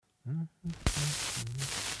Soundwave.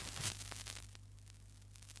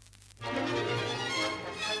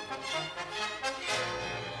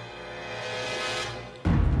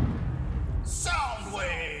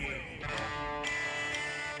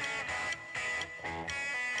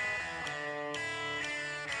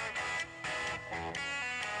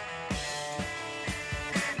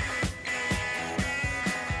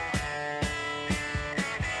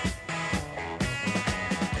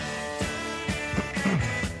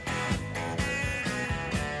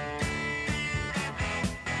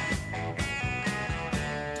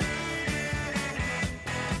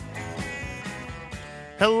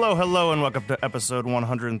 Hello, and welcome to episode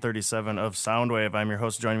 137 of Soundwave. I'm your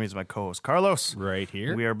host. Joining me is my co-host, Carlos. Right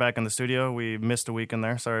here. We are back in the studio. We missed a week in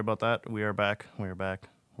there. Sorry about that. We are back. We're back.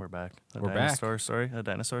 We're back. A dinosaur story.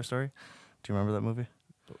 Do you remember that movie?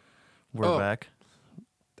 We're back.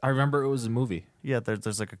 I remember it was a movie. Yeah,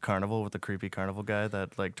 there's like a carnival with a creepy carnival guy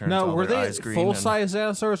that like turns No, all were their they eyes green. full-size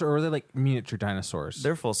dinosaurs, or were they like miniature dinosaurs?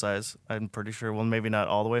 They're full size. I'm pretty sure. Well, maybe not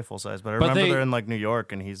all the way full size, but I But remember they- they're in like New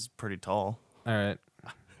York, and he's pretty tall. All right.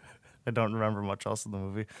 I don't remember much else of the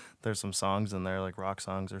movie. There's some songs in there, like rock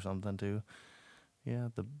songs or something too. Yeah,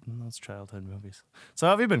 those childhood movies. So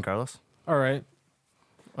how have you been, Carlos? All right.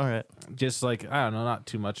 All right. Just like, I don't know, not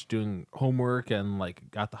too much, doing homework, and like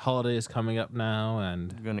got the holidays coming up now,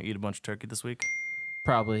 and You gonna eat a bunch of turkey this week?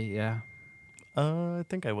 probably, yeah. I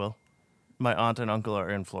think I will. My aunt and uncle are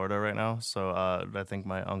in Florida right now, so I think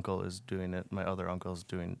my uncle is doing it. My other uncle is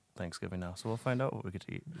doing Thanksgiving now, so we'll find out what we get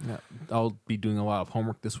to eat. Yeah. I'll be doing a lot of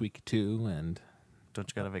homework this week too, and Don't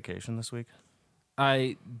you got a vacation this week?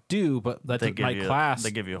 I do, but that's my class. They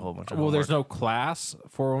give you a whole bunch of Well, there's homework. no class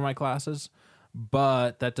for one of my classes,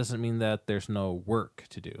 but that doesn't mean that there's no work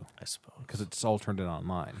to do, I suppose. because it's all turned in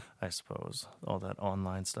online. I suppose all that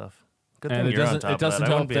online stuff. Good And thing it you're on doesn't top it of that. doesn't I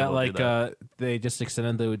help wouldn't be that able to like do that. they just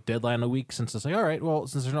extended the deadline a week, since it's like, all right, well,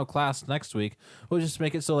 since there's no class next week, we'll just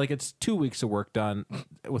make it so like it's 2 weeks of work done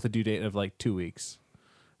with a due date of like 2 weeks.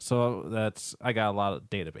 So I got a lot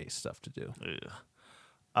of database stuff to do. Ugh.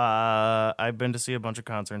 I've been to see a bunch of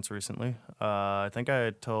concerts recently. I think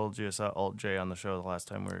I told you I saw Alt J on the show the last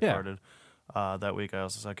time we Yeah. recorded. That week I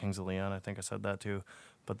also saw Kings of Leon. I think I said that too.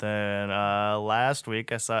 But then last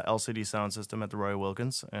week I saw LCD Sound System at the Roy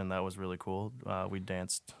Wilkins, and that was really cool. We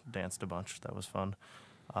danced a bunch. That was fun.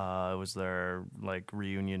 It was their like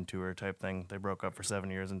reunion tour type thing. They broke up for 7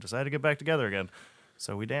 years and decided to get back together again.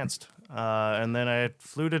 So we danced. And then I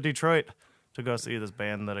flew to Detroit to go see this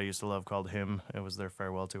band that I used to love called Him. It was their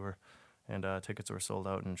farewell tour. And tickets were sold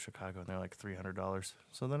out in Chicago, and they're like $300.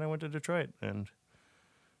 So then I went to Detroit and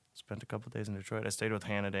spent a couple days in Detroit. I stayed with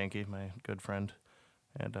Hannah Danke, my good friend.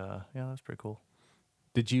 And yeah, that was pretty cool.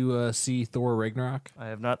 Did you see Thor Ragnarok? I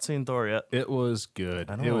have not seen Thor yet. It was good.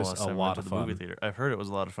 I don't It know was last a time I lot went of to the movie fun. theater. I've heard it was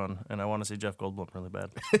a lot of fun, and I want to see Jeff Goldblum really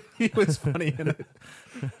bad. He was funny in it.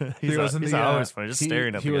 he's always funny, just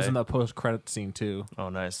staring at the He was guy. in the post-credit scene too. Oh,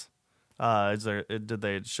 nice. Did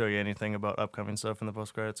they show you anything about upcoming stuff in the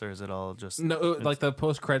post credits, or is it all just No, like the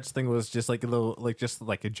post-credits thing was just like a little, just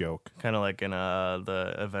like a joke. kind of like in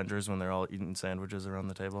the Avengers when they're all eating sandwiches around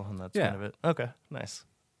the table, and that's Yeah. kind of it? Okay, nice.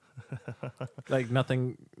 Like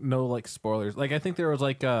nothing, no like spoilers. Like I think there was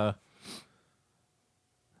like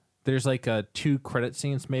there's like 2 credit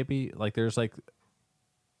scenes maybe. Like there's like,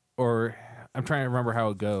 or I'm trying to remember how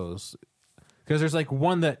it goes, because there's like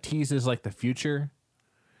one that teases like the future,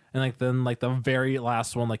 and like then like the very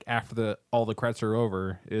last one, like after all the credits are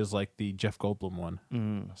over, is like the Jeff Goldblum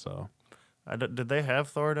one. So Did they have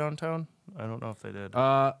Thor downtown? I don't know if they did.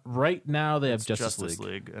 right now they have It's Justice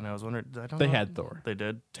League. And I was wondering, I don't They know. had Thor. They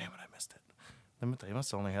did? Damn it, I missed it. They must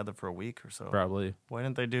have only had that for a week or so. Probably. Why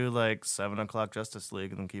didn't they do like 7 o'clock Justice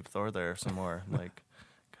League and then keep Thor there some more? Like,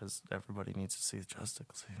 because everybody needs to see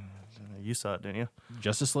Justice League. You saw it, didn't you?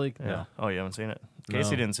 Justice League? Yeah. No. Oh, you haven't seen it?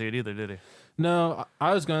 Casey No. didn't see it either, did he? No,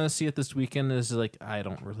 I was going to see it this weekend. Is like, I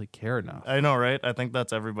don't really care enough. I know, right? I think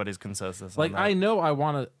that's everybody's consensus. on Like, that. I know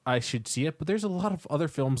I should see it, but there's a lot of other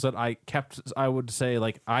films that I would say,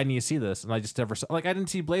 like, I need to see this, and I just never saw. Like, I didn't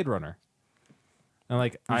see Blade Runner. And,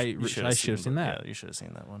 like, I should have seen that. Yeah, you should have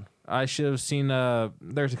seen that one. I should have seen,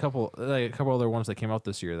 there's a couple other ones that came out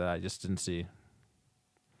this year that I just didn't see.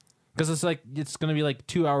 Because it's like, it's going to be like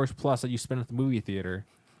 2 hours plus that you spend at the movie theater.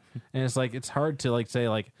 And it's like, it's hard to, like, say,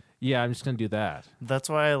 like, yeah, I'm just going to do that. That's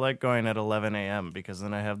why I like going at 11 a.m. because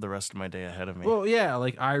then I have the rest of my day ahead of me. Well, yeah,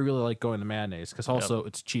 like, I really like going to matinees because also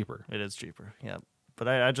it's cheaper. It is cheaper, yeah. But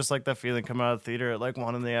I just like that feeling, come out of the theater at like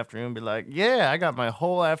 1 in the afternoon and be like, yeah, I got my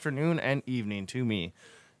whole afternoon and evening to me.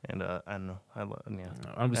 And I don't know.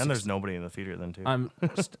 I'm just and there's nobody in the theater then, too.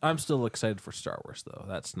 I'm still excited for Star Wars though.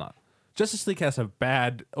 That's not Justice League has a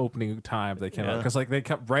bad opening time they came out because like they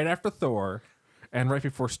come right after Thor and right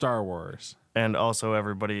before Star Wars. And also,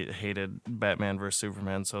 everybody hated Batman vs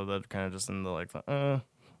Superman, so that kind of just in the like,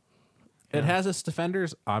 It has its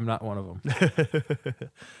defenders. I'm not one of them.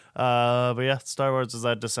 but yeah, Star Wars is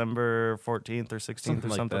that December 14th or 16th or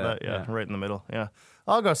something like that. Yeah, right in the middle. Yeah,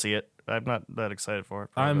 I'll go see it. I'm not that excited for it.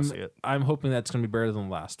 But I'll go see it. I'm hoping that's going to be better than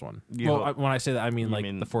the last one. When I say that, I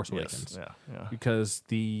mean The Force Awakens. Yes, yeah. Because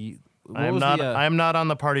I'm not on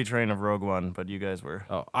the party train of Rogue One, but you guys were.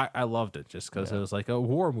 Oh, I loved it just because it was like a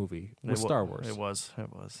war movie with Star Wars. It was.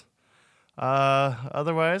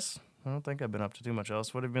 Otherwise, I don't think I've been up to too much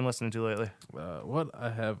else. What have you been listening to lately? What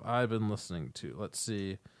have I been listening to? Let's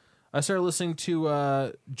see. I started listening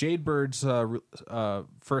to Jade Bird's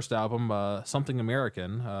first album, Something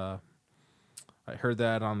American. I heard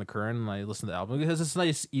that on the current, and I listened to the album because it's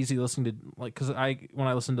nice, easy listening to. Like, because when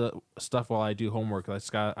I listen to stuff while I do homework, I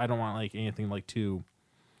don't want like anything like too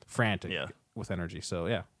frantic with energy. So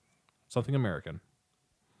yeah, Something American.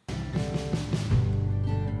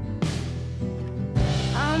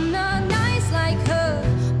 I'm not nice like her,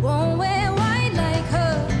 won't wear white like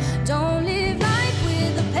her, don't live life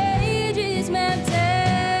with the pages meant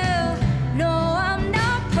to. No, I'm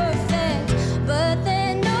not perfect, but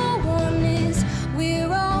then no one is.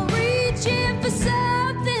 We're all reaching for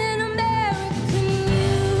something American.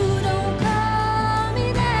 You don't call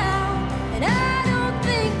me down, and I don't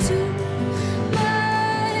think too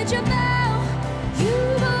much about you,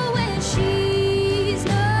 but when she's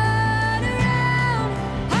not around,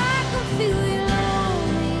 I can feel you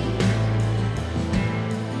lonely.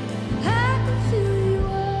 I can feel you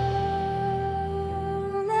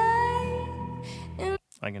all night.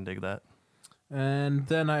 I can dig that. And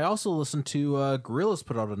then I also listened to Gorillaz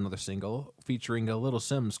put out another single featuring Little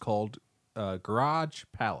Sims called Garage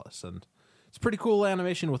Palace, and it's pretty cool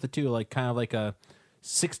animation with it too, like kind of like a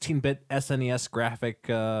 16-bit SNES graphic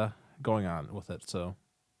going on with it. So.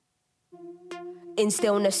 In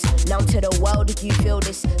stillness, numb to the world if you feel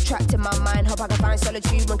this. Trapped in my mind, hope I can find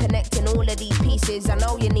solitude when connecting all of these pieces. I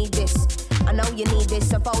know you need this, I know you need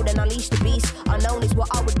this. Unfold and unleash the beast. Unknown is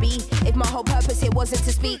what I would be if my whole purpose here wasn't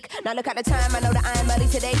to speak. Now look at the time, I know that I am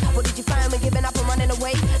early today. What did you find when giving up and running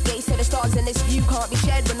away? Gates to the stars in this view can't be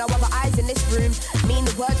shared with no other eyes in this room. Mean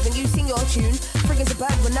the words when you sing your tune. Free as a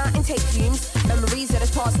bird when I intake fumes. Memories of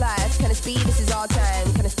this past life. Can it be this is our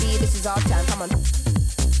time? Can it be this is our time? Come on.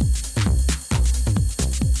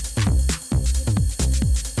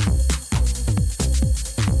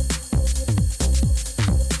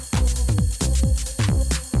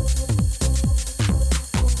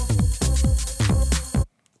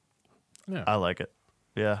 Yeah. I like it.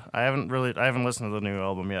 Yeah, I haven't listened to the new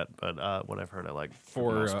album yet, but what I've heard, I like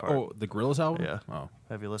for the most part. The Gorillaz album. Yeah. Oh,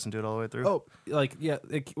 have you listened to it all the way through? Oh, like yeah.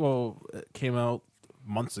 It came out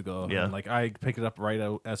months ago. Yeah. And, like I picked it up right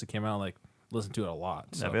out as it came out. Like listened to it a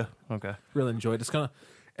lot. So have you? Okay. Really enjoyed it.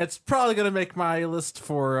 It's probably gonna make my list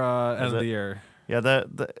for end of the year. Yeah,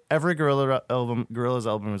 every Gorillaz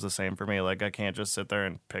album is the same for me. Like I can't just sit there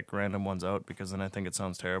and pick random ones out because then I think it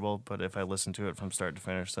sounds terrible. But if I listen to it from start to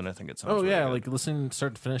finish, then I think it sounds. Oh really yeah, good. like listening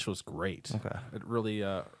start to finish was great. Okay, it really.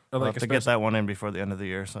 I'll have to get that one in before the end of the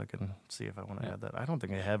year so I can see if I want to add that. I don't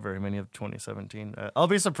think I have very many of 2017. I'll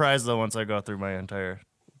be surprised though once I go through my entire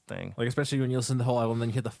thing. Like especially when you listen to the whole album, then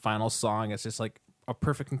you hit the final song. It's just like a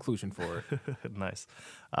perfect conclusion for it. Nice.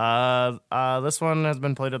 This one has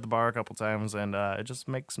been played at the bar a couple times, and it just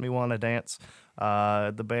makes me want to dance.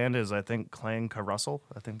 The band is, I think, Clang Carussell.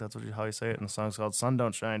 I think that's how you say it. And the song's called Sun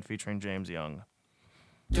Don't Shine, featuring James Young.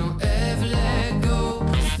 Don't ever let go,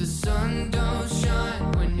 'cause the sun don't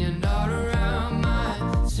shine when you're not around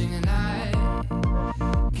mine. Singing I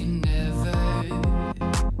can never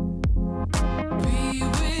be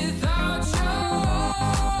without you.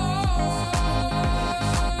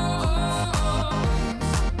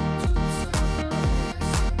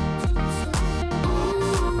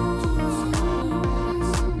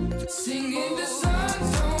 Singing the sun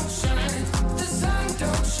don't shine, the sun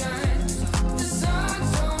don't shine, the sun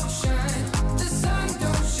don't shine, the sun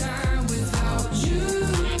don't shine without you,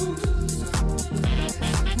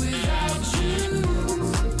 without you,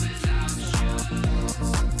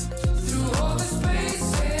 through all the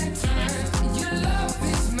space and time, your love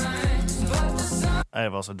is mine, but the sun. I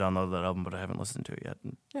have also downloaded that album, but I haven't listened to it yet.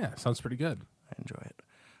 Yeah, sounds pretty good. I enjoy it.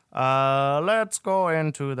 Let's go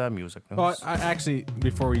into the music news. Oh, I actually,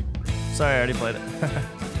 before we... Sorry, I already played it.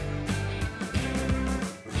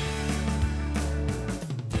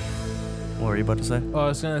 What were you about to say? Oh, I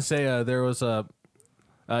was going to say there was a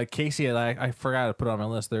Casey had I forgot to put it on my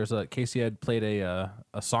list. There's Casey had played a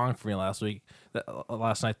song for me last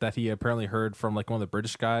night that he apparently heard from like one of the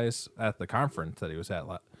British guys at the conference that he was at,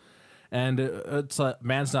 and it's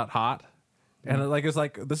 "Man's Not Hot," and it's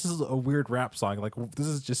like this is a weird rap song. Like this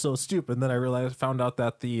is just so stupid. And then I found out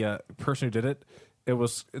that the person who did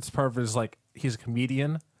it's part of his like he's a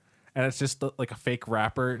comedian, and it's just like a fake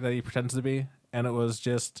rapper that he pretends to be, and it was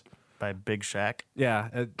just. By Big Shaq.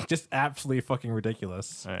 Yeah, just absolutely fucking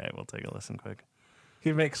ridiculous. All right, we'll take a listen quick.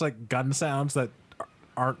 He makes like gun sounds that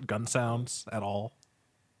aren't gun sounds at all.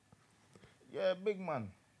 Yeah, big man.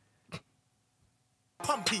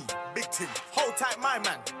 Pumpy, big tin. Hold tight, my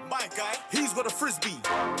man. My guy, he's got a frisbee.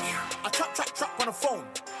 I trap on the phone.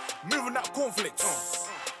 Moving that cornflakes.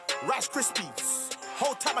 Rice Krispies.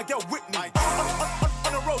 Whole time I get Whitney.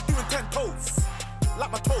 On the road doing 10 toes.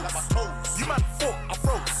 Like my toes. You man thought I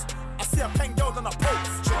froze. I see a pen girl on a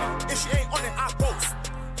post. If she ain't on it, I ghost.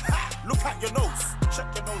 Ha! Look at your nose.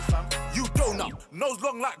 Check your nose, fam. You donut. Nose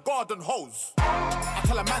long like garden hose. I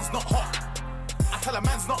tell a man's not hot.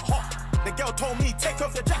 The girl told me, take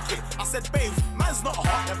off your jacket. I said, babe, man's not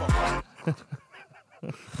hot. Never.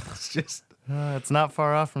 It's just It's not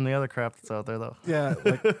far off from the other crap that's out there, though. yeah.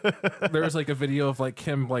 Like there was like a video of like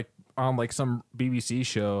him like on like some BBC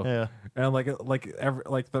show. Yeah. And like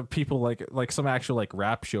the people like some actual like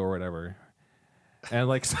rap show or whatever. And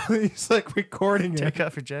like so he's like recording it. Take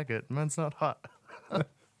off your jacket. Man's not hot.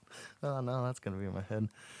 Oh, no, that's going to be in my head.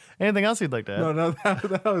 Anything else you'd like to add? No,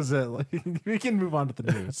 that was it. Like, we can move on to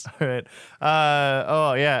the news. All right.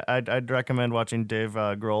 I'd recommend watching Dave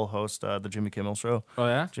Grohl host the Jimmy Kimmel Show. Oh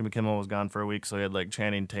yeah, Jimmy Kimmel was gone for a week, so he had like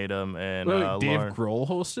Channing Tatum and wait, Dave Lauren. Grohl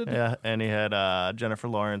hosted. Yeah, and he had Jennifer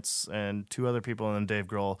Lawrence and two other people, and then Dave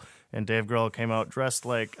Grohl. And Dave Grohl came out dressed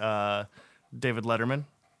like David Letterman.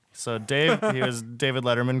 So he was David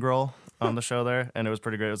Letterman Grohl on the show there, and it was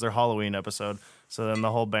pretty great. It was their Halloween episode. So then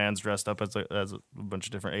the whole band's dressed up as a bunch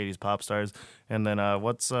of different 80s pop stars. And then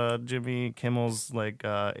what's Jimmy Kimmel's like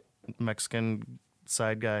Mexican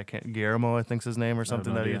side guy? Guillermo, I think's his name or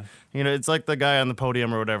something. no That idea. It's like the guy on the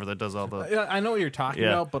podium or whatever that does all the. Yeah, I know what you're talking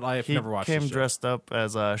about, but I have never watched. He came the show. dressed up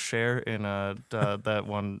as Cher in that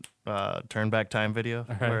one Turn Back Time video.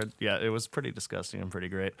 Where, it was pretty disgusting and pretty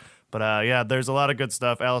great. But there's a lot of good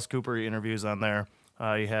stuff. Alice Cooper he interviews on there.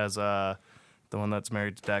 He has the one that's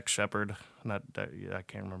married to Dax Shepard. I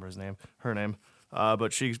can't remember her name.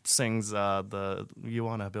 But she sings the "You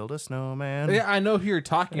Wanna Build a Snowman." Yeah, I know who you're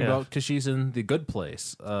talking Yeah. about because she's in The Good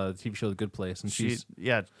Place, TV show The Good Place, and she's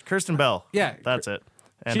Kirsten Bell. Yeah, that's it.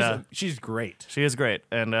 And she's great. she is great.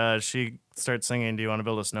 And she starts singing "Do You Want to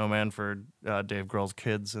Build a Snowman" for Dave Grohl's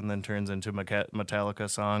kids, and then turns into a Metallica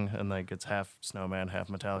song, and like it's half Snowman, half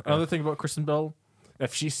Metallica. Another thing about Kristen Bell,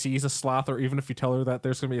 if she sees a sloth, or even if you tell her that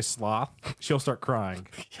there's gonna be a sloth, she'll start crying.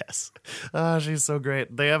 Yes. She's so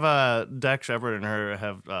great. They have Dax Shepard and her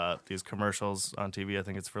have these commercials on TV. I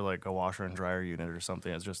think it's for like a washer and dryer unit or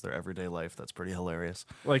something. It's just their everyday life. That's pretty hilarious.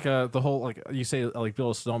 Like the whole like you say like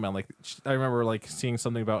build a snowman. Like I remember like seeing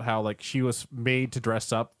something about how like she was made to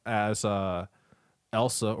dress up as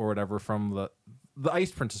Elsa or whatever from the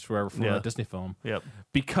Ice Princess or whatever from the Disney film. Yep.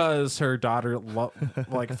 Because her daughter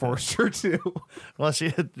like forced her to. Well, she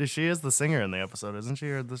is the singer in the episode, isn't she?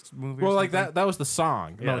 Or this movie? Well, or like something? that was the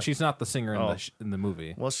song. Yeah. No, she's not the singer in Oh. in the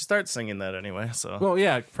movie. Well, she starts singing that anyway. So Well,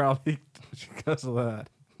 yeah, probably because of that.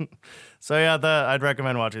 So I'd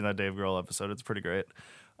recommend watching that Dave Grohl episode. It's pretty great.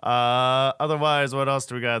 Otherwise, what else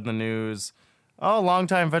do we got in the news? Oh,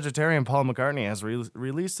 longtime vegetarian Paul McCartney has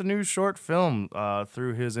released a new short film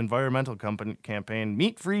through his environmental campaign,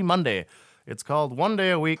 Meat Free Monday. It's called One Day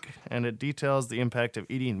a Week, and it details the impact of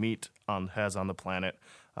eating meat has on the planet.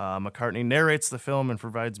 McCartney narrates the film and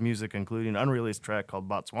provides music, including an unreleased track called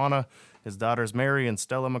Botswana. His daughters Mary and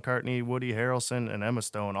Stella McCartney, Woody Harrelson, and Emma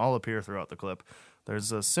Stone all appear throughout the clip.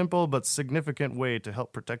 There's a simple but significant way to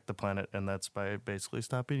help protect the planet, and that's by basically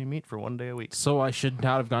stop eating meat for 1 day a week. So I should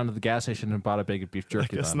not have gone to the gas station and bought a bag of beef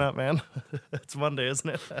jerky. Guess then. not, man. It's Monday, isn't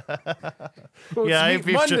it? Well, Yeah, I it's ate Meat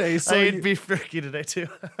beef Monday, jer- so I ate you- beef jerky today too.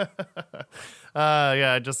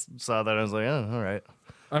 I just saw that. I was like, oh, all right.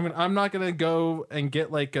 I mean, I'm not gonna go and get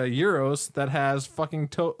like Euros that has fucking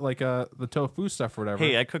the tofu stuff or whatever.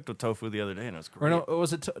 Hey, I cooked with tofu the other day and it was or great. no,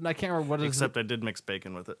 was it? I can't remember what it is. Except I did mix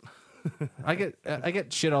bacon with it. I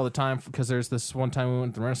get shit all the time because there's this one time we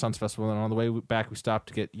went to the Renaissance Festival and on the way back we stopped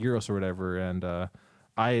to get Euros or whatever, and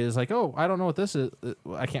I was like, oh, I don't know what this is.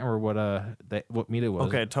 I can't remember what meat it was.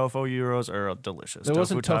 Okay, tofu gyros are delicious. It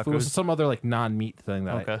wasn't tofu. It was tacos. some other like non-meat thing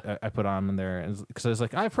that Okay. I put on in there, because I was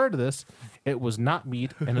like, I've heard of this. It was not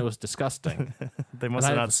meat, and it was disgusting. They must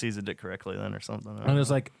and have I've- not seasoned it correctly then, or something. And it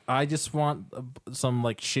was like, I just want some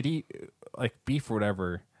like shitty like beef or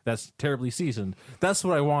whatever that's terribly seasoned. That's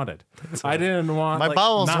what I wanted. I didn't want My like,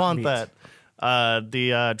 bowels not want meat. that.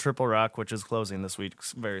 The Triple Rock, which is closing this week,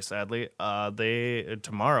 very sadly. They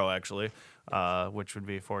tomorrow actually, which would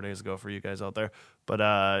be 4 days ago for you guys out there. But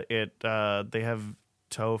they have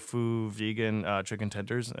tofu vegan chicken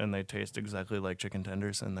tenders, and they taste exactly like chicken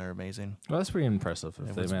tenders, and they're amazing. Well, that's pretty impressive. If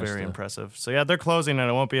It they was managed very to. impressive. So yeah, they're closing, and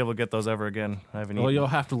I won't be able to get those ever again. I haven't Well, eaten. you'll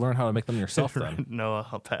have to learn how to make them yourself then. No,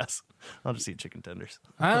 I'll pass. I'll just eat chicken tenders.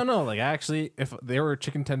 I don't know. Like, actually, if there were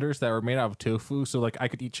chicken tenders that were made out of tofu, so like I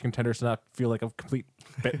could eat chicken tenders and not feel like a complete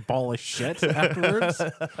ball of shit afterwards.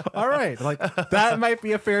 All right, like that might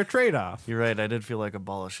be a fair trade-off. You're right. I did feel like a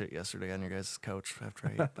ball of shit yesterday on your guys' couch after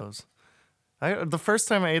I ate those. The first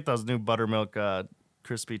time I ate those new buttermilk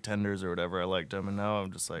crispy tenders or whatever, I liked them, and now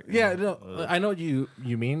I'm just like, Yeah, no, I know what you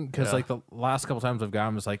mean, because Yeah. like the last couple times I've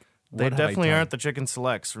gone, it's like they what have I definitely done? aren't the chicken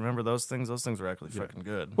selects. Remember those things? Those things were actually fucking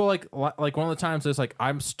good. Well, like one of the times it's like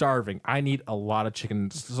I'm starving. I need a lot of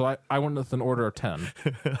chicken, so I went with an order of 10.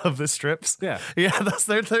 Of the strips, Yeah. yeah.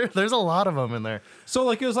 There's a lot of them in there. So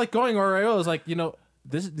like it was like going Oreo. It was like,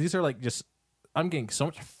 these are like just I'm getting so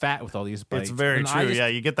much fat with all these bites. It's very And I true. just- Yeah,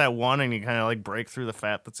 you get that one, and you kind of like break through the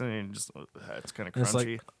fat that's in it, and just it's kind of It's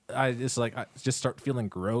crunchy. like I just start feeling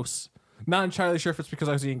gross. Not entirely sure if it's because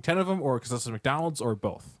I was eating 10 of them or because this is McDonald's or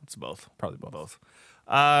both. It's both. Probably both.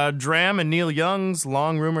 Dram and Neil Young's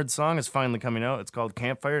long-rumored song is finally coming out. It's called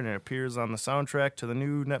Campfire, and it appears on the soundtrack to the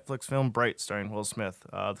new Netflix film Bright, starring Will Smith.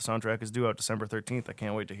 The soundtrack is due out December 13th. I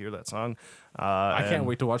can't wait to hear that song. I can't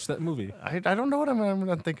wait to watch that movie. I don't know what I'm going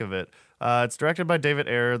to think of it. It's directed by David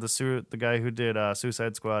Ayer, the guy who did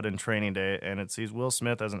Suicide Squad and Training Day, and it sees Will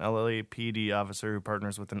Smith as an LAPD officer who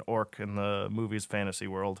partners with an orc in the movie's fantasy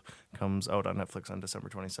world. Comes out on Netflix on December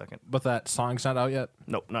 22nd. But that song's not out yet.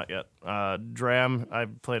 Nope, not yet. Dram,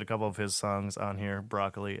 I've played a couple of his songs on here,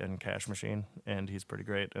 Broccoli and Cash Machine, and he's pretty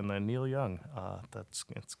great. And then Neil Young,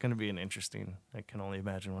 it's going to be an interesting. I can only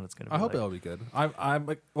imagine what it's going to be. I hope like. it'll be good. I'm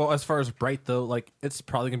like, well, as far as Bright though, like it's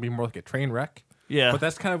probably gonna be more like a train wreck. Yeah, But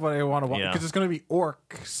that's kind of what I want to watch Yeah. because it's gonna be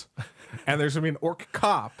orcs, and there's gonna be an orc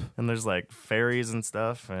cop and there's like fairies and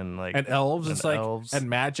stuff, and like and elves. It's like elves. and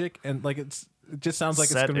magic and like it just sounds like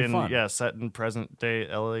it's set gonna be in fun. set in present day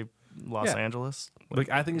LA, Los Yeah. Angeles. Like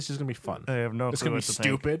I think it's just gonna be fun. I have no It's clue gonna be what to think.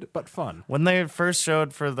 stupid but fun. When they first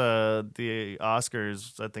showed for the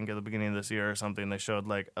Oscars, I think at the beginning of this year or something, they showed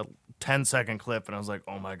like a 10-second clip, and I was like,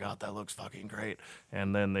 "Oh my god, that looks fucking great!"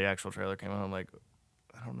 And then the actual trailer came out. I'm like,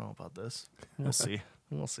 "I don't know about this. We'll see.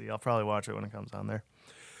 We'll see. I'll probably watch it when it comes on there."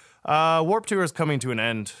 Warped Tour is coming to an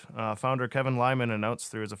end. Founder Kevin Lyman announced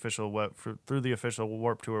through the official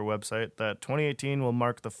Warped Tour website that 2018 will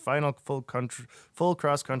mark the final full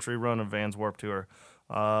cross-country run of Van's Warped Tour.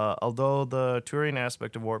 Although the touring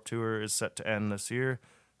aspect of Warped Tour is set to end this year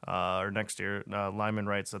or next year, Lyman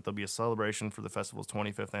writes that there'll be a celebration for the festival's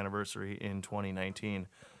 25th anniversary in 2019.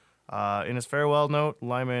 In his farewell note,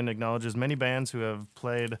 Lyman acknowledges many bands who have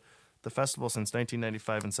played the festival since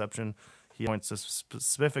 1995 inception. He points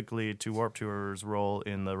specifically to Warped Tour's role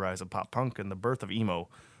in the rise of pop punk and the birth of emo.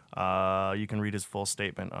 You can read his full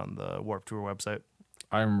statement on the Warped Tour website.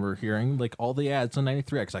 I remember hearing like all the ads on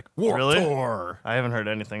 93X, like Warped Really? Tour. I haven't heard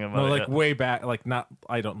anything about No, it like yet. way back, like not.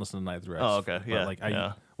 I don't listen to 93X. Oh, okay. but, Yeah, like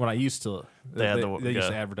yeah. when I used to, They had they used yeah.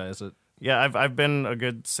 to advertise it. Yeah, I've been a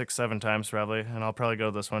good 6-7 times probably, and I'll probably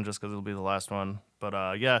go this one just because it'll be the last one.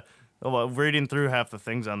 But yeah, well, reading through half the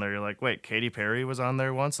things on there, you're like, wait, Katy Perry was on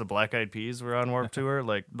there once. The Black Eyed Peas were on Warped Tour.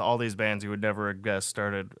 Like all these bands you would never have guessed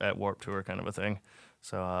started at Warped Tour, kind of a thing.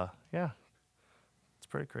 So yeah, it's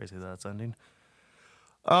pretty crazy that it's ending.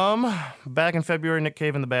 Back in February, Nick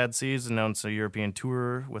Cave and the Bad Seeds announced a European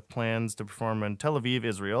tour with plans to perform in Tel Aviv,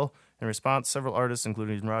 Israel. In response, several artists,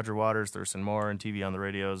 including Roger Waters, Thurston Moore, and TV on the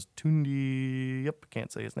Radio's Tundi,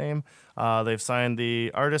 can't say his name, they've signed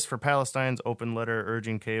the Artists for Palestine's open letter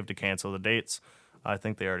urging Cave to cancel the dates. I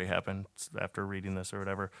think they already happened after reading this or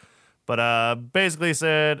whatever. But basically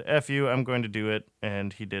said, F you, I'm going to do it.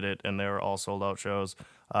 And he did it, and they were all sold-out shows.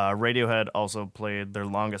 Radiohead also played their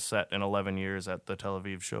longest set in 11 years at the Tel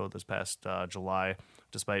Aviv show this past July,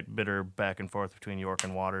 despite bitter back and forth between York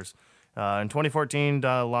and Waters. In 2014,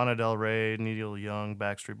 Lana Del Rey, Neil Young,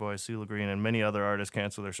 Backstreet Boys, Sheila Green, and many other artists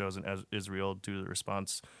canceled their shows in Israel due to the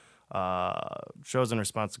response shows in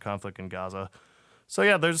response to conflict in Gaza. So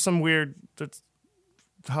yeah, there's some weird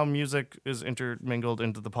how music is intermingled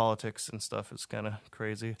into the politics and stuff is kind of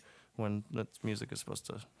crazy when that music is supposed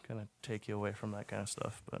to kind of take you away from that kind of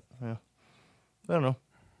stuff. But yeah, I don't know.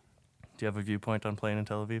 Do you have a viewpoint on playing in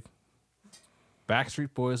Tel Aviv?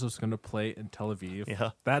 Backstreet Boys was going to play in Tel Aviv. Yeah.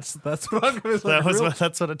 That's what I was That like. was really?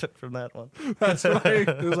 that's what I took from that one. That's right.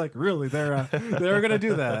 It was like, really? They were going to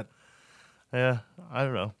do that. Yeah, I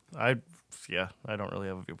don't know. I don't really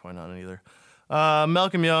have a viewpoint on it either.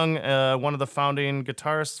 Malcolm Young, one of the founding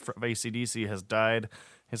guitarists of AC/DC, has died.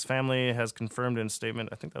 His family has confirmed in a statement.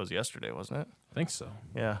 I think that was yesterday, wasn't it? I think so.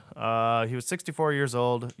 Yeah. He was 64 years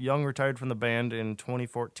old. Young retired from the band in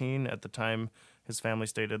 2014. At the time, his family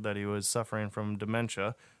stated that he was suffering from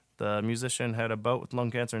dementia. The musician had a bout with lung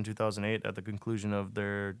cancer in 2008 at the conclusion of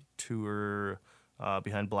their tour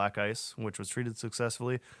behind Black Ice, which was treated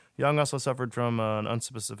successfully. Young also suffered from an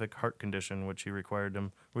unspecific heart condition, which required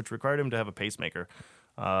him to have a pacemaker.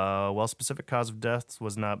 While specific cause of death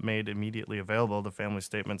was not made immediately available, the family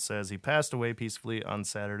statement says he passed away peacefully on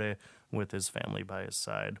Saturday with his family by his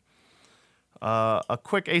side. A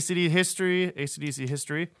quick AC/DC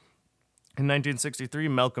history. In 1963,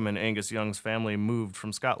 Malcolm and Angus Young's family moved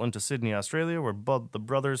from Scotland to Sydney, Australia, where the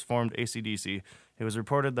brothers formed AC/DC. It was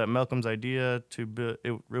reported that Malcolm's idea to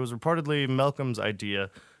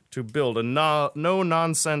build a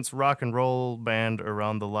no-nonsense rock and roll band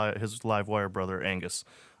around his Livewire brother Angus.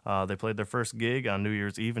 They played their first gig on New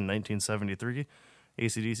Year's Eve in 1973.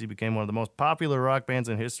 AC/DC became one of the most popular rock bands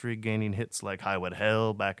in history, gaining hits like Highway to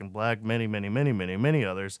Hell, Back in Black, many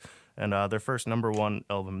others. And their first #1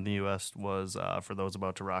 album in the U.S. was For Those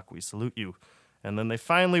About to Rock, We Salute You. And then they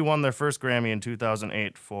finally won their first Grammy in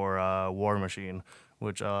 2008 for War Machine,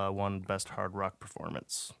 which won Best Hard Rock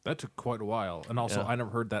Performance. That took quite a while. And also, Yeah. I never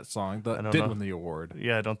heard that song. That don't did know. win the award.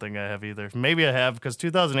 Yeah, I don't think I have either. Maybe I have, because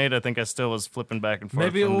 2008, I think I still was flipping back and forth.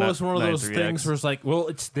 Maybe it from was one of those 93X. things where it's like, well,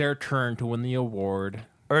 it's their turn to win the award.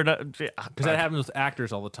 Or not, Because that happens with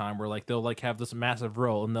actors all the time, where like they'll like have this massive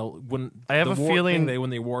role, and they'll win. I have the a award feeling- thing they win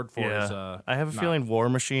the award for yeah. is. I have a not. feeling War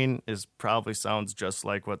Machine probably sounds just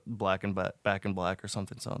like what Back in Black or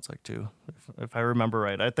something sounds like too, if I remember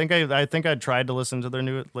right. I think I tried to listen to their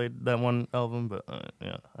that one album, but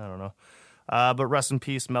yeah, I don't know. But rest in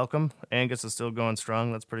peace, Malcolm. Angus is still going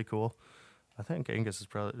strong. That's pretty cool. I think Angus is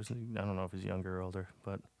probably, I don't know if he's younger or older,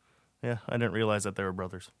 but yeah, I didn't realize that they were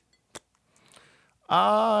brothers.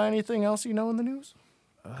 Anything else you know in the news?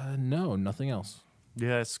 No, nothing else.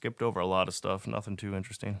 Yeah, I skipped over a lot of stuff. Nothing too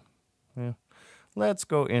interesting. Yeah. Let's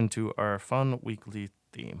go into our fun weekly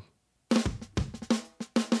theme.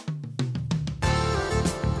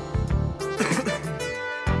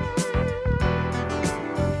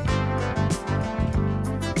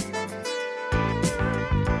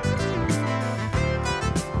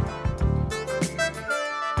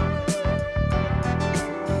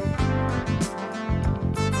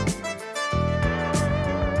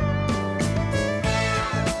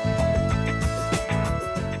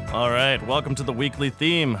 All right, welcome to the weekly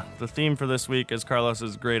theme. The theme for this week is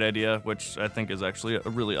Carlos's great idea, which I think is actually a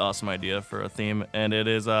really awesome idea for a theme, and it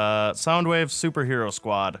is Soundwave Superhero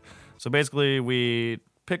Squad. So basically, we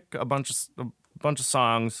pick a bunch of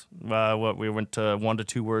songs. What we went to 1 to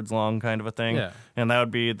 2 words long, kind of a thing, Yeah. and that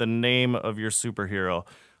would be the name of your superhero.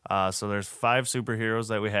 So there's 5 superheroes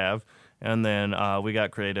that we have, and then we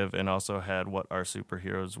got creative and also had what our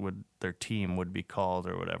superheroes their team would be called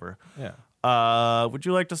or whatever. Yeah. Would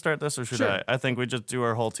you like to start this, or should Sure. I? I think we just do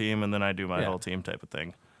our whole team, and then I do my Yeah. whole team type of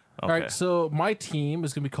thing. Okay. All right, so my team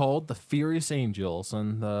is going to be called the Furious Angels,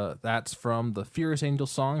 and that's from the Furious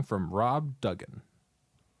Angels song from Rob Duggan.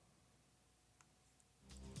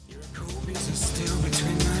 Cold beats are still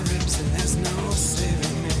between my ribs, and there's no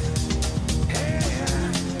saving me. Hey,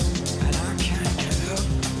 and I can't get up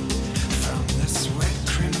from this wet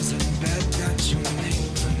crimson bed that you made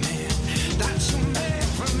for me. That you made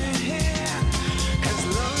for me here. 'Cause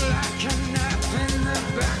love like a knife in the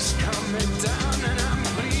back's coming down, and I'm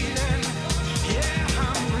bleeding. Yeah,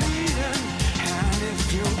 I'm bleeding. And if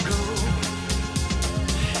you go,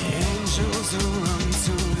 angels will run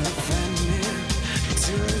to defend me.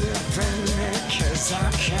 To defend me, 'cause I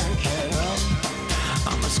can't get up.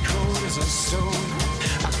 I'm as cold as a stone.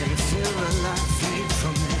 I can feel the light fade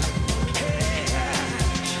from me. Hey,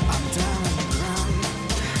 I'm down on the ground.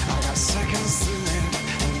 I got seconds to live,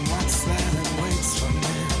 and what's that that waits for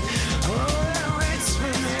me? Oh, that waits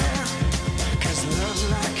for me. 'Cause love's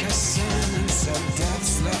like a sin, and so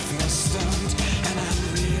death's left me stunned, and I'm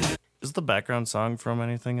really. Is the background song from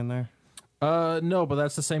anything in there? No, but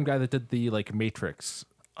that's the same guy that did the like Matrix.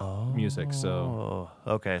 music. So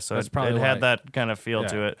Oh, okay. So That's it probably had why. that kind of feel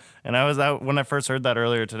to Yeah. it. And I was out when I first heard that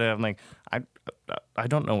earlier today. I'm like, I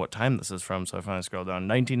don't know what time this is from. So I finally scrolled down.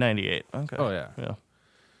 1998. Okay. Oh, yeah. Yeah.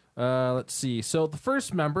 let's see. So the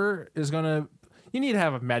first member is gonna. You need to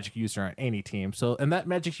have a magic user on any team. So and that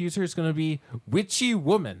magic user is gonna be Witchy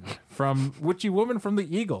Woman from the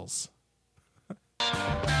Eagles.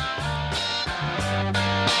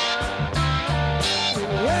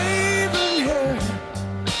 Waving hair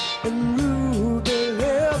and ruby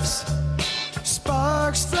lips,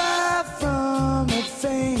 sparks fly from her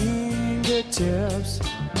fingertips.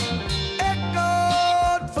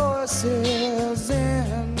 Echoed voices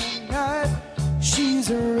in the night. She's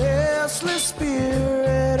a restless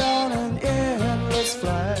spirit on an endless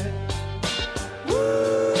flight.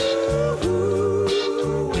 Woo,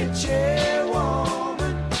 witchy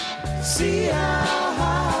woman, see how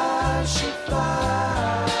high she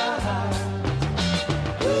flies.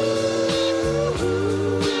 Ooh,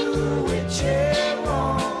 witchy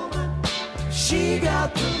woman, she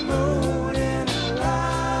got the moon in her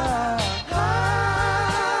eye.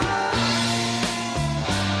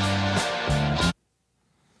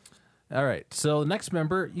 All right. So the next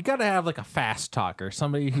member, you got to have like a fast talker,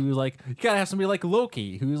 somebody who like you got to have somebody like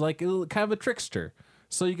Loki, who's like kind of a trickster.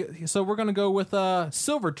 So we're gonna go with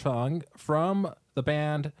Silver Tongue from the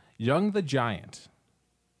band Young the Giant.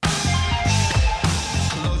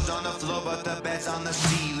 Clothes on the floor, but the bed's on the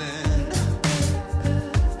ceiling.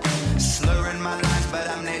 Slurring my lines, but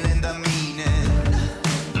I'm nailing the meaning.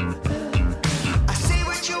 I say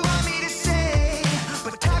what you want me to say,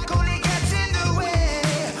 but talk only gets in the way.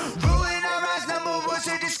 Rolling our eyes, number words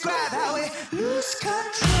to describe how we lose control.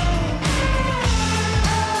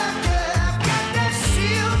 I've got that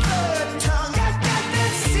silver tongue, got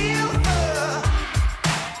that silver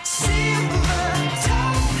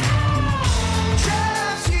tongue.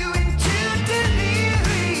 Drives you into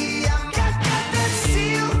delirium. Got that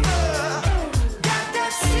silver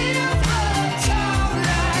tongue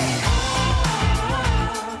like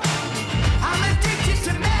I'm addicted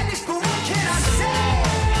to madness, but what can I say?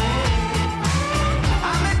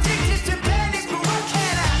 I'm addicted to panic, but what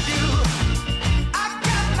can I do? I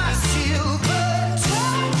got my silver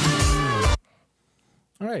tongue.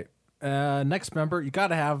 All right. Next member, you got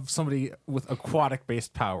to have somebody with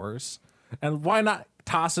aquatic-based powers, and why not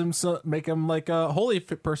toss him, make him like a holy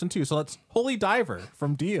fit person too? So that's Holy Diver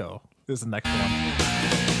from Dio is the next one.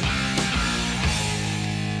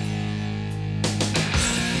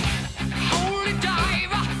 Holy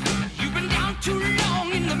diver, you've been down too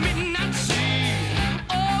long in the midnight sea.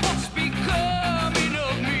 Oh, what's becoming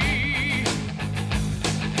of me?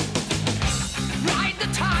 Ride the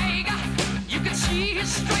tiger, you can see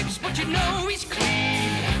his stripes, but you know he's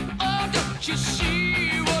clean. Oh, don't you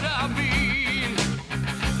see what I mean?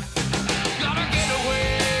 Gotta get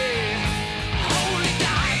away, holy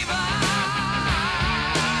diver.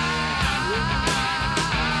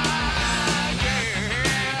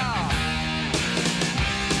 Yeah.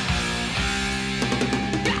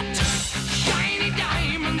 Got shiny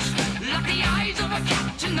diamonds, like the eyes of a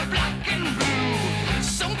cat in the black and blue.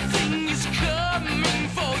 Something is coming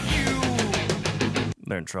for you.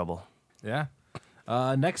 They're in trouble. Yeah.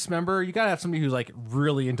 Next member, you got to have somebody who's like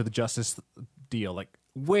really into the justice deal, like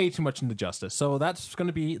way too much into justice. So that's going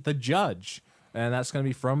to be the Judge, and that's going to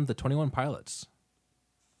be from the 21 Pilots.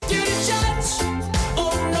 To the judge,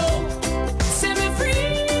 oh no, set me free.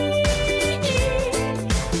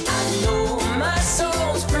 I know my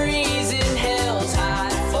soul's freezing, hell's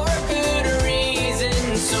hot for good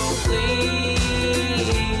reason, so please.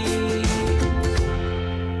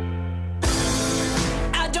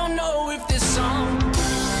 I don't know if this song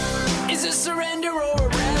is a surrender or a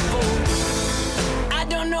rebel. I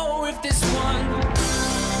don't know if this one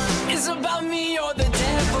is about me or the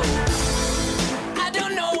devil. I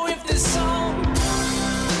don't know if this song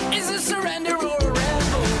is a surrender or a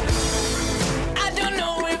rebel. I don't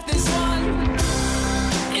know if this one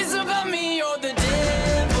is about me or the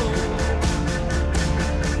devil.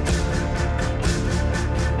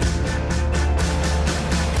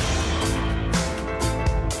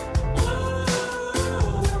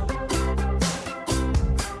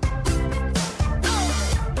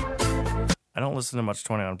 I don't listen to much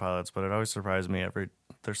 21 Pilots, but it always surprised me.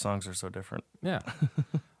 Their songs are so different. Yeah.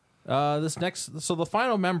 So the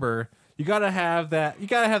final member, you gotta have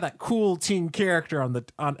that cool teen character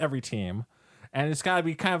on every team, and it's gotta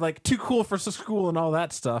be kind of like too cool for school and all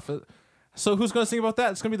that stuff. So who's gonna sing about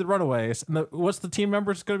that? It's gonna be the Runaways. And what's the team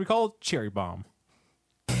member gonna be called? Cherry Bomb.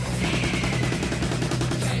 Can't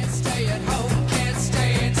stay at home, can't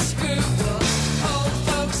stay at school. Old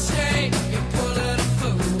folks say you're full of the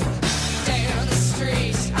fool.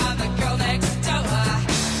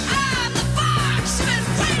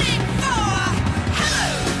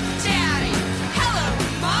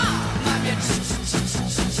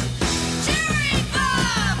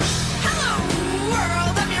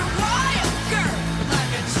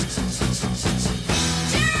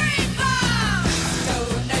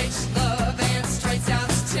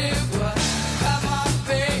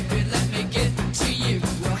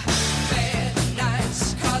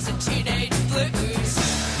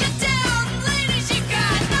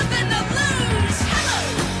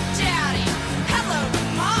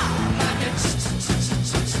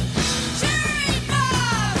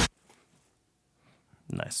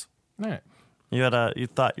 All right. You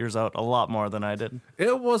thought yours out a lot more than I did.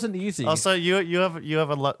 It wasn't easy. Also, you have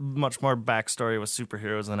a much more backstory with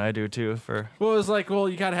superheroes than I do too. Well, it was like,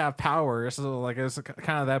 you gotta have power. So like, it's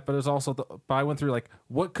kind of that, but it was also. But I went through like,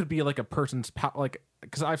 what could be like a person's power? Like,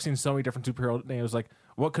 because I've seen so many different superhero names. Like,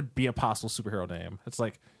 what could be a possible superhero name? It's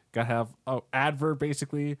like gotta have an adverb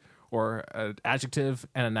basically, or an adjective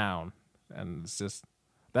and a noun, and it's just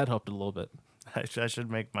that helped a little bit. I should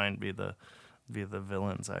make mine be the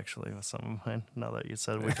villains actually with some of mine. Now that you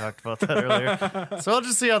said we talked about that earlier, so we'll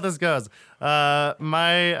just see how this goes.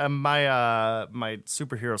 My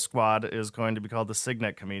superhero squad is going to be called the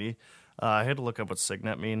Signet Committee. I had to look up what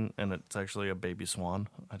Signet mean, and it's actually a baby swan.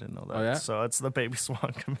 I didn't know that. Oh, yeah? So it's the Baby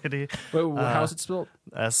Swan Committee. Wait, how's it spelled?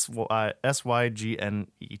 SYGNET.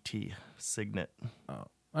 Signet. Oh,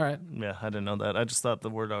 all right. Yeah, I didn't know that. I just thought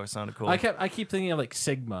the word always sounded cool. I keep thinking of like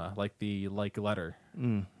Sigma, like the letter.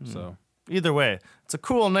 So. Either way, it's a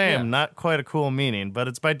cool name, Yeah. not quite a cool meaning, but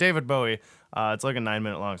it's by David Bowie. It's like a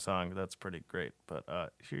 9-minute long song. That's pretty great.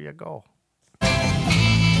 But here you go.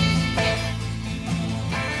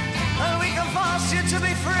 And we can force you to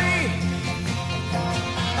be free.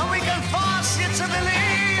 And we can force you to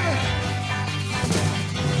believe.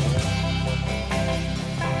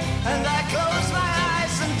 And I close my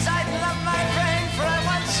eyes and tighten up my brain. For I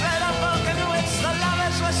once read a book in which the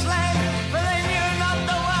lovers were slain. For they knew not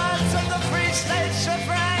the words of the free state's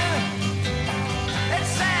refrain. It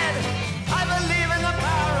said, I believe in the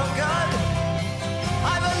power of good.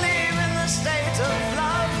 I believe in the state of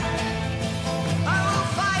love. I will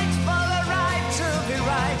fight for the right to be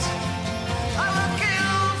right. I will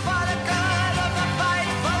kill for the good of the fight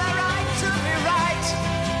for the right to be right.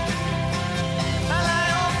 And I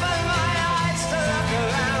open my eyes to look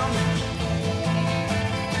around,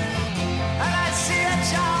 and I see a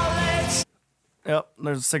child that's Yep,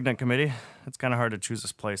 there's a Signet Committee. It's kind of hard to choose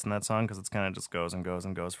this place in that song because it's kind of just goes and goes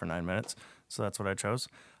and goes for 9 minutes. So that's what I chose.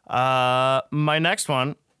 My next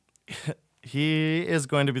one, he is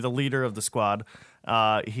going to be the leader of the squad.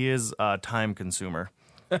 He is a time consumer.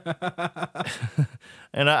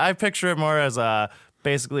 And I picture it more as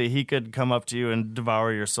basically he could come up to you and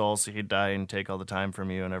devour your soul so he'd die and take all the time from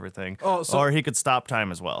you and everything. Oh, so- or he could stop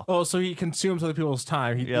time as well. Oh, so he consumes other people's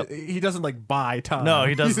time. Yep. He doesn't like buy time. No,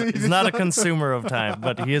 he doesn't. He's not a consumer of time,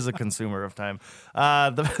 but he is a consumer of time.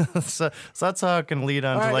 So that's how it can lead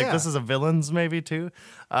on to Alright, yeah. this is a villains maybe too.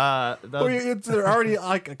 They're already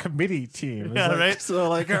like a committee team. It's Yeah, like, right? So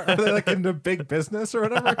like, are they like into big business or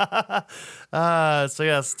whatever? So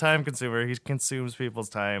yes, time consumer. He consumes people's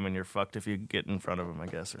time, and you're fucked if you get in front of him, I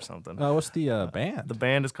guess, or something. What's the band? The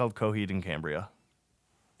band is called Coheed and Cambria.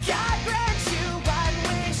 God grant you one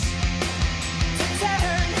wish to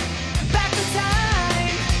turn back the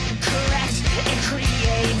time, correct and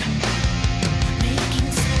create,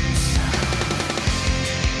 making sense.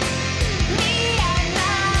 Me and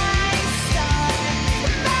my star,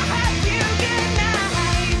 have you good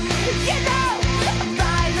night. You know,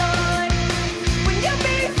 my Lord, when you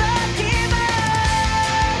be forgiven.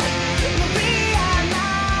 Me and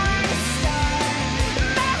my star,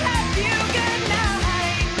 have you good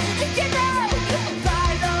night. You know, my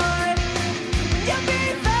Lord, when you be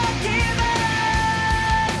forgiven.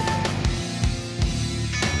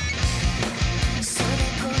 So they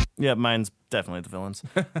put Yeah, mine's definitely the villains.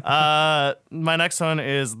 My next one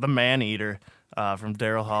is the Man Eater from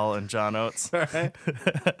Daryl Hall and John Oates.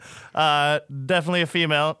 Definitely a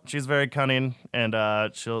female. She's very cunning, and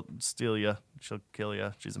she'll steal you. She'll kill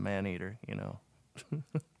you. She's a man eater, you know.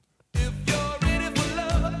 If you're ready for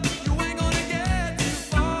love, you ain't gonna get too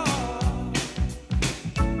far.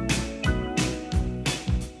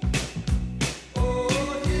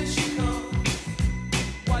 Oh, here she comes.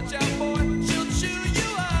 Watch out, boy, she'll chew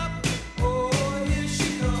you up. Oh, here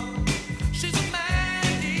she comes. She's a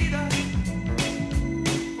man eater.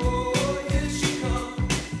 Oh, here she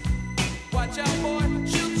comes. Watch out, boy,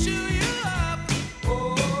 she'll chew you up.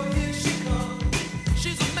 Oh, here she comes.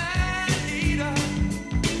 She's a man eater.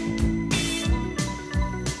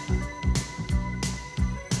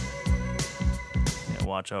 Yeah,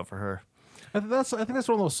 watch out for her. I think that's one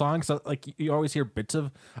of those songs that like you always hear bits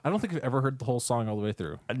of. I don't think I've ever heard the whole song all the way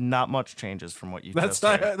through. Not much changes from what you That's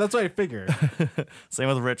just heard. that's what I figured. Same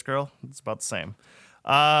with Rich Girl. It's about the same.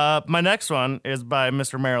 My next one is by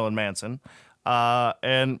Mr. Marilyn Manson.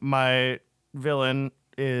 And my villain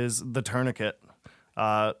is the Tourniquet.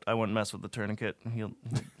 I wouldn't mess with the Tourniquet. He'll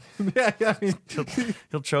yeah, I mean,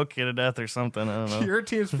 he'll choke you to death or something. I don't know. your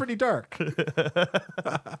team's pretty dark.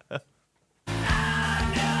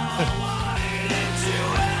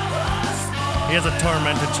 He has a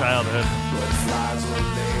tormented childhood.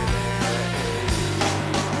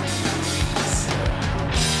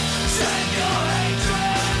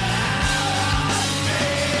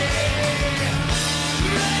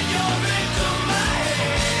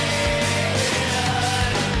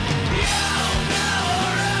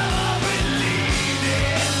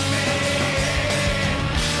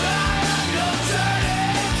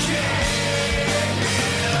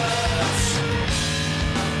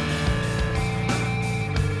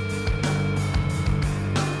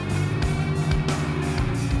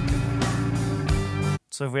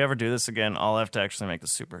 So if we ever do this again, I'll have to actually make the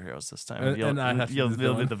superheroes this time. And I have to you'll be the be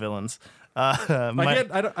villain. the villains.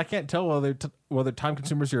 I can't tell whether Time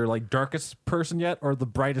Consumer's your like darkest person yet or the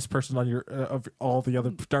brightest person on your of all the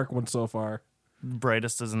other dark ones so far.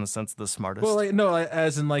 Brightest is in the sense of the smartest. Well, like, no,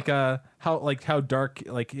 as in how dark,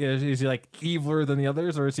 like is he like eviler than the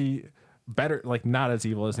others, or is he better, like not as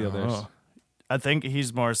evil as the others? I think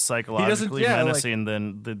he's more psychologically yeah, like- menacing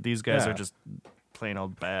than these guys Yeah. are just plain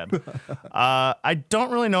old bad. I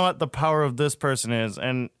don't really know what the power of this person is,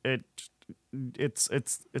 and it's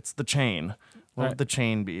the chain. What Right. would the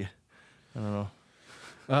chain be? I don't know.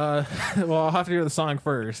 Well, I'll have to hear the song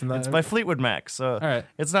first, and then It's by Fleetwood Mac, so right.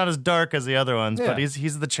 it's not as dark as the other ones, Yeah. but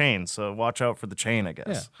he's the chain, so watch out for the chain, I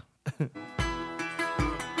guess. Break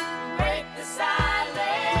the silence,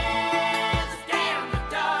 damn the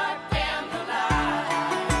dark, damn the light.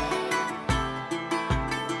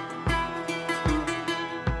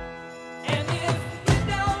 And if you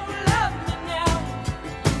don't love me now,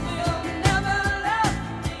 you'll never love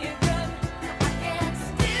me again. I can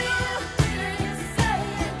still hear you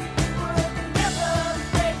saying we'll never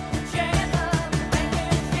break the chain. And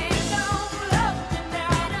if you don't love me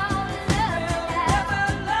now, you'll never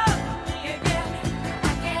love me again.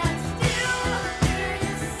 I can still hear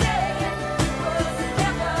you saying we'll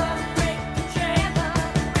never break the chain.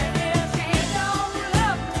 And if you don't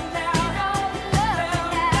love me now,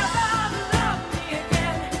 you'll never love me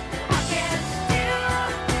again. I can still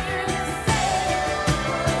hear you saying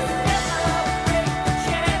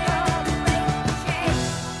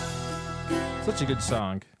such a good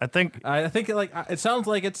song. I think I think it sounds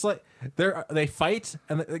like it's like they fight,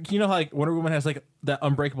 and you know how like Wonder Woman has like that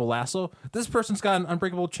unbreakable lasso. This person's got an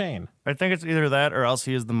unbreakable chain. it's either that or else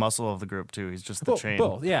he is the muscle of the group too. He's just the chain.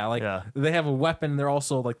 Both, yeah. Like Yeah. they have a weapon. They're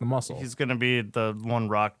also like the muscle. He's gonna be the one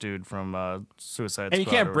rock dude from Suicide Squad. And you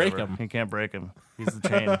can't or break whatever. him. You can't break him. He's the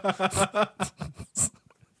chain.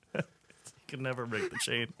 You can never break the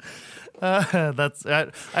chain. That's.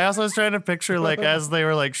 I also was trying to picture like as they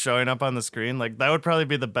were like showing up on the screen, like that would probably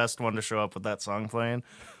be the best one to show up with that song playing.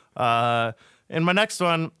 In my next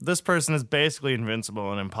one, this person is basically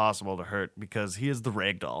invincible and impossible to hurt because he is the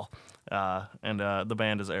Ragdoll, and the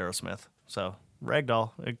band is Aerosmith. So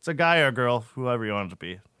Ragdoll, it's a guy or a girl, whoever you want it to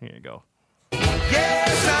be. Here you go.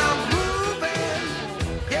 Yes, I'm moving.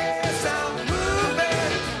 Yes, I'm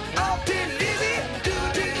moving. All too dizzy,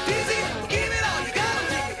 too dizzy. Give it all you got,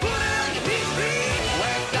 take it, put it on your feet.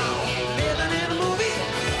 Whacked on, living in a movie.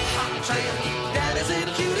 Hot train, daddy's in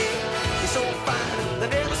a cutie. He's so fine, they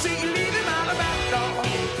never see you leave him out of back door.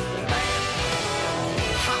 Man,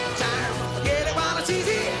 hot time, get it while it's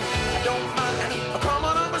easy. I don't mind, come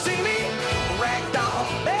on over, see me. Rag doll,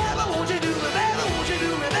 never won't you do it, never won't you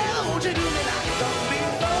do it, never won't you do it like you done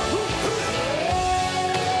before.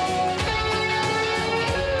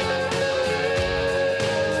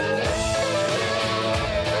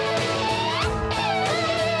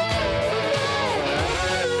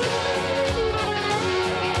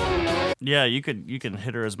 Yeah, you can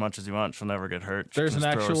hit her as much as you want. She'll never get hurt. She'll There's an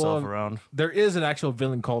just throw actual herself around. There is an actual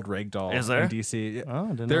villain called Ragdoll. Is there? in DC? Oh, I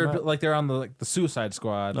didn't they're know that. like they're on the Suicide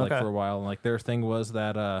Squad like Okay. for a while, and like their thing was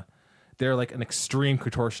that they're like an extreme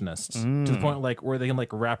contortionist to the point like where they can like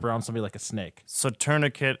wrap around somebody like a snake. So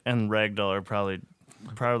Tourniquet and Ragdoll are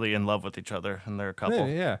probably in love with each other, and they're a couple.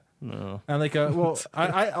 Yeah. No. And like, well,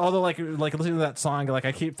 I although like listening to that song, like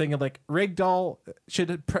I keep thinking like Ragdoll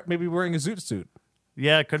should maybe wearing a zoot suit.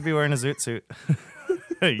 Yeah, could be wearing a zoot suit.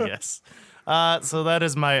 Yes. So that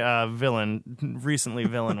is my recently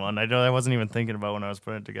villain one. I wasn't even thinking about when I was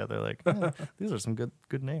putting it together. Like, these are some good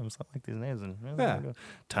names. I like these names. And Yeah.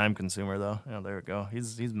 Time Consumer though. Yeah, there we go.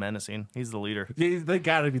 He's menacing. He's the leader. Yeah, they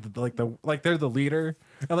gotta be they're the leader,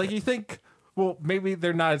 and like you think. Well, maybe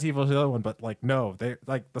they're not as evil as the other one, but like no, they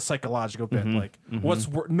like the psychological bit. Like,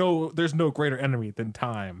 there's no greater enemy than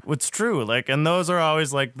time. It's true. Like, and those are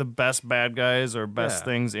always like the best bad guys or best Yeah.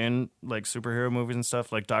 things in like superhero movies and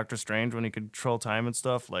stuff. Like Doctor Strange when he could control time and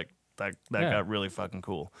stuff. Like that Yeah. got really fucking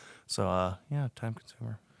cool. So yeah, Time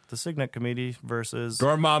Consumer. The Signet Committee versus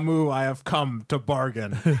Dormammu, I have come to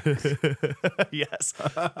bargain. yes.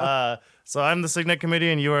 So I'm the Signet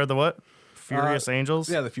Committee, and you are the what? Furious Angels.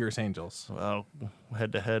 Yeah, the Furious Angels. Well,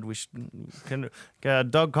 head to head, we can.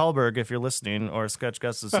 Doug Kahlberg, if you're listening, or Sketch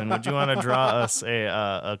Gustafson, would you want to draw us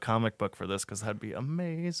a comic book for this? Because that'd be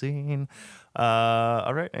amazing.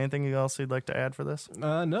 All right. Anything else you'd like to add for this?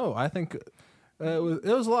 No, I think it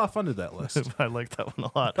was a lot of fun to that list. I like that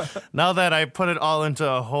one a lot. Now that I put it all into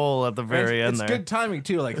a hole at the very end it's there. good timing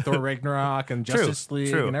too, like Thor Ragnarok and Justice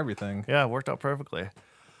League true. and everything. Yeah, it worked out perfectly.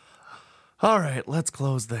 All right, let's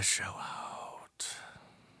close this show out.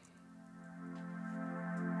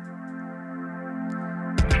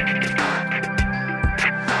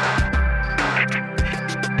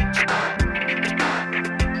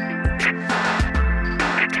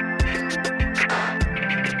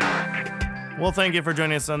 Well, thank you for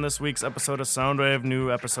joining us on this week's episode of Soundwave. New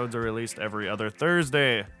episodes are released every other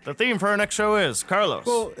Thursday. The theme for our next show is Carlos.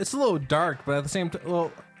 Well, it's a little dark, but at the same time,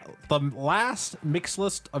 well, the last mix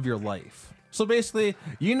list of your life. So basically,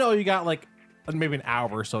 you got like maybe an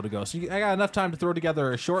hour or so to go. So I got enough time to throw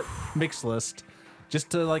together a short mix list,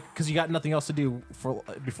 just to because you got nothing else to do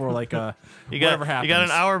before whatever happens. You got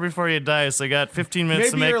an hour before you die, so you got 15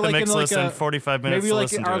 minutes to make the mix list and 45 minutes to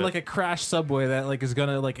listen to it. Like a crash subway that is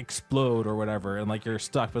gonna explode or whatever, and you're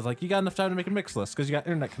stuck. But you got enough time to make a mix list because you got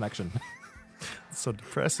internet connection. It's so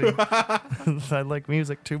depressing. I like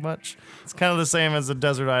music too much. It's kind of the same as a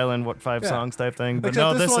Desert Island, 5 songs type thing. But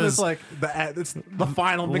Except no, this one is it's the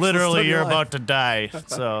final mix literally list of your you're life. about to die,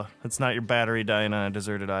 so it's not your battery dying on a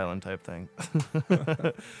deserted island type thing.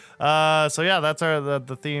 So yeah, that's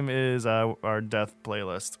the theme is our death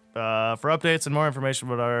playlist. For updates and more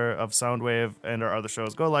information about of Soundwave and our other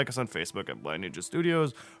shows, go like us on Facebook at Blind Ninja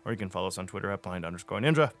Studios, or you can follow us on Twitter at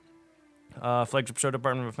blind_ninja. Flagship show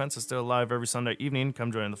Department of Defense is still live every Sunday evening.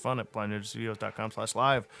 Come join the fun at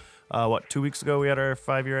blindninjastudios.com/live. 2 weeks ago we had our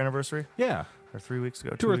 5-year anniversary? Yeah, Or 3 weeks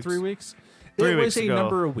ago? 2 or 3 weeks. 3 it weeks was a ago.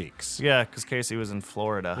 number of weeks. Yeah, because Casey was in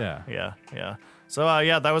Florida. Yeah. So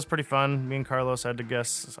yeah, that was pretty fun. Me and Carlos had to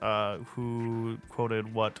guess who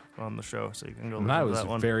quoted what on the show, so you can go listen And I to was that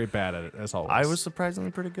one. very bad at it, as always. I was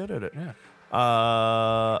surprisingly pretty good at it. Yeah.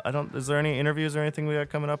 Is there any interviews or anything we got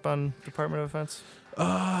coming up on Department of Defense?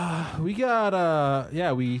 We got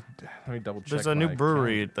let me double check. There's a new my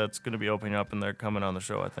brewery that's going to be opening up, and they're coming on the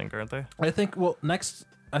show, I think, aren't they? I think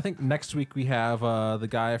next week we have the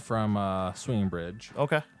guy from Swinging Bridge.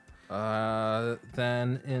 Okay.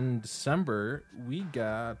 Then in December we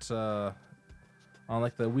got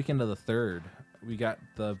on the weekend of the 3rd, we got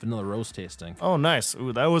the Vanilla Rose tasting. Oh, nice.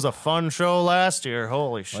 Ooh, that was a fun show last year.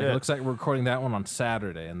 Holy shit. It looks like we're recording that one on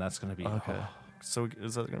Saturday, and that's going to be Okay. So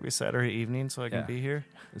is that going to be Saturday evening so I can Yeah. be here?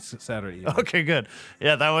 It's Saturday evening. Okay, good.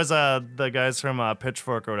 Yeah, that was the guys from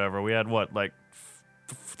Pitchfork or whatever. We had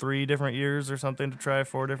 3 different years or something to try,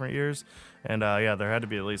 4 different years, and there had to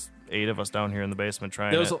be at least 8 of us down here in the basement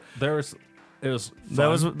trying it. It was That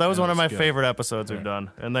was fun, one and of it my good. favorite episodes we've Yeah. done.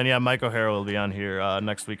 And then Mike O'Hara will be on here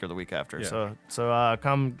next week or the week after. Yeah. So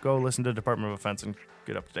come go listen to Department of Defense and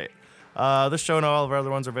get up to date. This show and all of our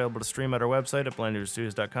other ones are available to stream at our website at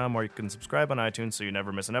blindninjastudios.com, or you can subscribe on iTunes so you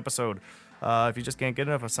never miss an episode. If you just can't get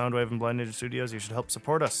enough of Soundwave and Blind Ninja Studios, you should help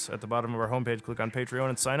support us. At the bottom of our homepage, click on Patreon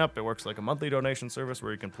and sign up. It works like a monthly donation service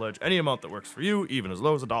where you can pledge any amount that works for you, even as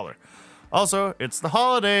low as $1. Also, it's the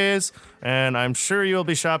holidays, and I'm sure you'll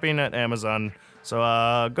be shopping at Amazon. So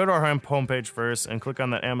go to our homepage first and click on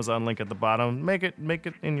that Amazon link at the bottom. Make it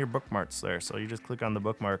in your bookmarks there. So you just click on the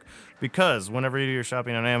bookmark, because whenever you're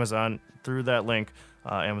shopping on Amazon through that link,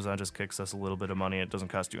 Amazon just kicks us a little bit of money. It doesn't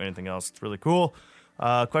cost you anything else. It's really cool.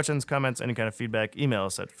 Questions, comments, any kind of feedback, email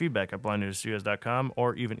us at feedback@blindninjastudios.com,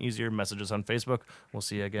 or even easier, messages on Facebook. We'll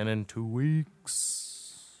see you again in 2 weeks.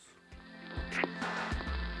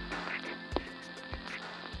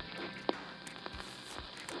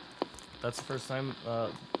 That's the first time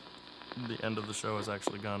the end of the show has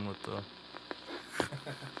actually gone with the...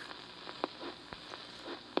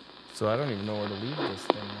 So I don't even know where to leave this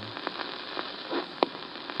thing now.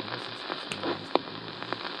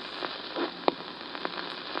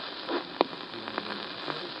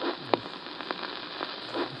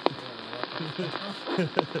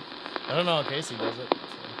 I don't know how Casey does it.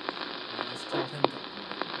 So.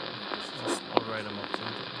 I'll write him up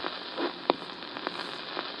sometime.